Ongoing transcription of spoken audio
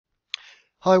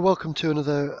Hi, welcome to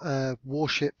another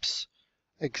Warships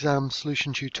exam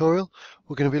solution tutorial.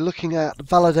 We're going to be looking at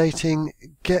validating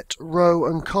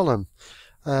GetRowColumn.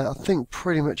 I think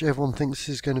pretty much everyone thinks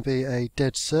this is going to be a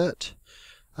dead cert.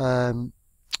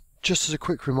 Just as a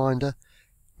quick reminder,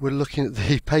 we're looking at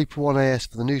the Paper1 AS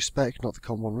for the new spec, not the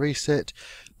Com1 resit.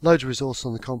 Loads of resources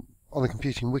on the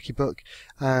computing wiki book,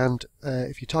 and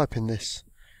if you type in this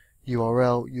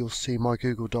URL, you'll see my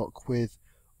Google Doc with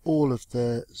all of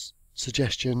the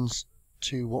suggestions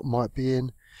to what might be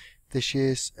in this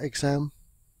year's exam.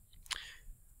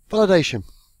 Validation.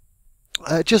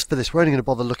 Just for this, we're only going to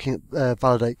bother looking at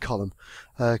validate column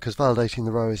because validating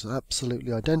the row is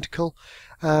absolutely identical,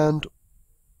 and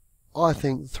I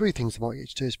think the three things I might get you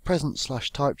to do is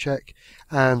present/type check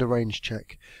and a range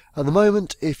check. At the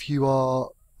moment, if you are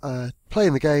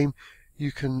playing the game,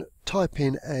 you can type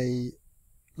in a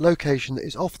location that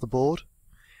is off the board,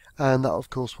 and that of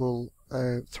course will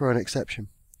throw an exception.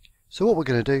 So what we're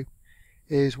going to do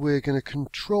is we're going to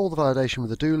control the validation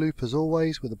with a do loop as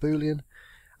always with a boolean,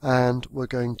 and we're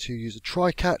going to use a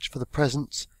try catch for the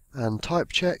presence and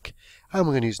type check, and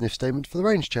we're going to use an if statement for the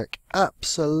range check.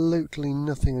 Absolutely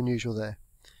nothing unusual there.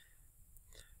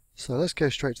 So let's go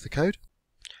straight to the code.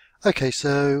 Okay,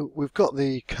 so we've got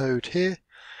the code here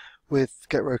with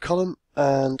GetRowColumn,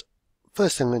 and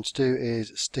first thing I'm going to do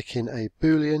is stick in a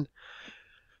boolean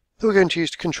that we're going to use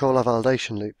to control our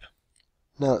validation loop.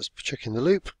 Now let's check in the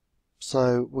loop.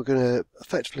 So we're going to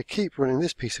effectively keep running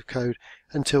this piece of code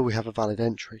until we have a valid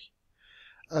entry.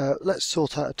 Let's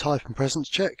sort out a type and presence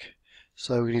check.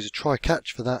 So we need a try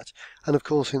catch for that, and of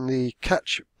course in the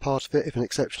catch part of it, if an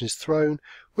exception is thrown,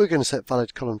 we're going to set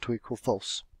valid column to equal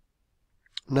false.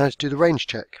 Now to do the range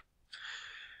check,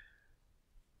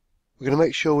 we're going to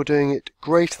make sure we're doing it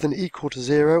greater than equal to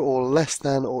 0 or less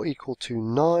than or equal to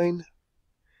 9.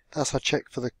 That's our check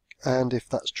for the, and if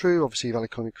that's true, obviously valid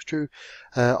column equals true.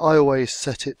 I always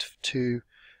set it to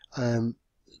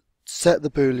set the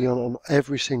boolean on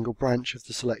every single branch of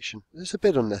the selection. It's a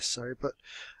bit unnecessary, but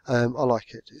I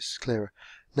like it, it's clearer.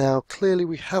 Now clearly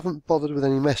we haven't bothered with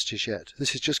any messages yet.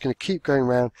 This is just going to keep going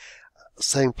around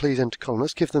saying please enter column.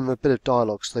 Let's give them a bit of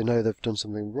dialogue so they know they've done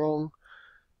something wrong.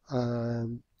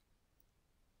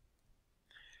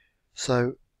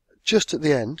 So just at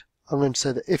the end, I'm going to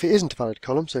say that if it isn't a valid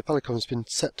column, so if valid column has been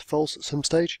set to false at some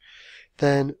stage,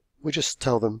 then we just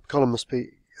tell them column must be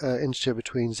integer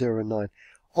between 0 and 9.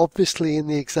 Obviously in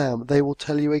the exam they will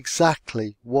tell you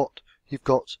exactly what you've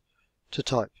got to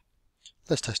type.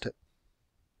 Let's test it.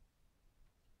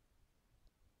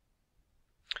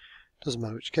 Doesn't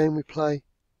matter which game we play.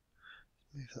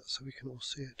 Move that so we can all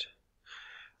see it.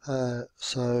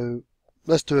 So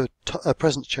let's do a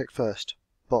presence check first.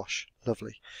 Bosh,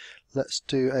 lovely. Let's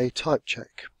do a type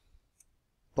check.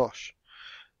 Bosh.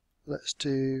 Let's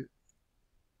do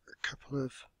a couple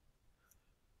of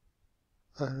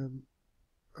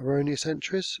erroneous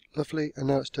entries. Lovely. And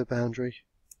now let's do a boundary.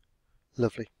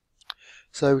 Lovely.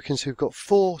 So we can see we've got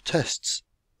 4 tests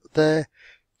there.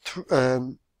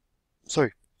 4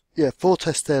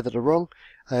 tests there that are wrong.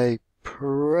 A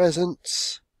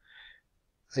presence,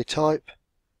 a type,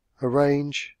 a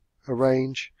range,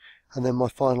 and then my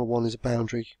final one is a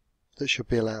boundary that should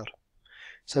be allowed.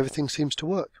 So everything seems to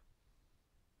work.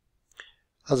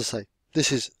 As I say, this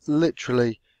is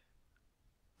literally,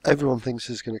 everyone thinks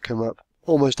this is going to come up.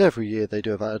 Almost every year they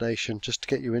do a validation just to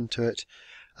get you into it.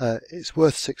 It's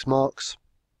worth 6 marks,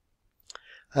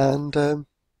 and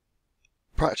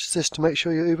practice this to make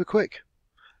sure you're uber quick.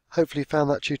 Hopefully you found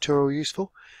that tutorial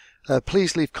useful.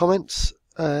 Please leave comments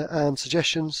and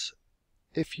suggestions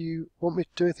if you want me to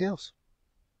do anything else.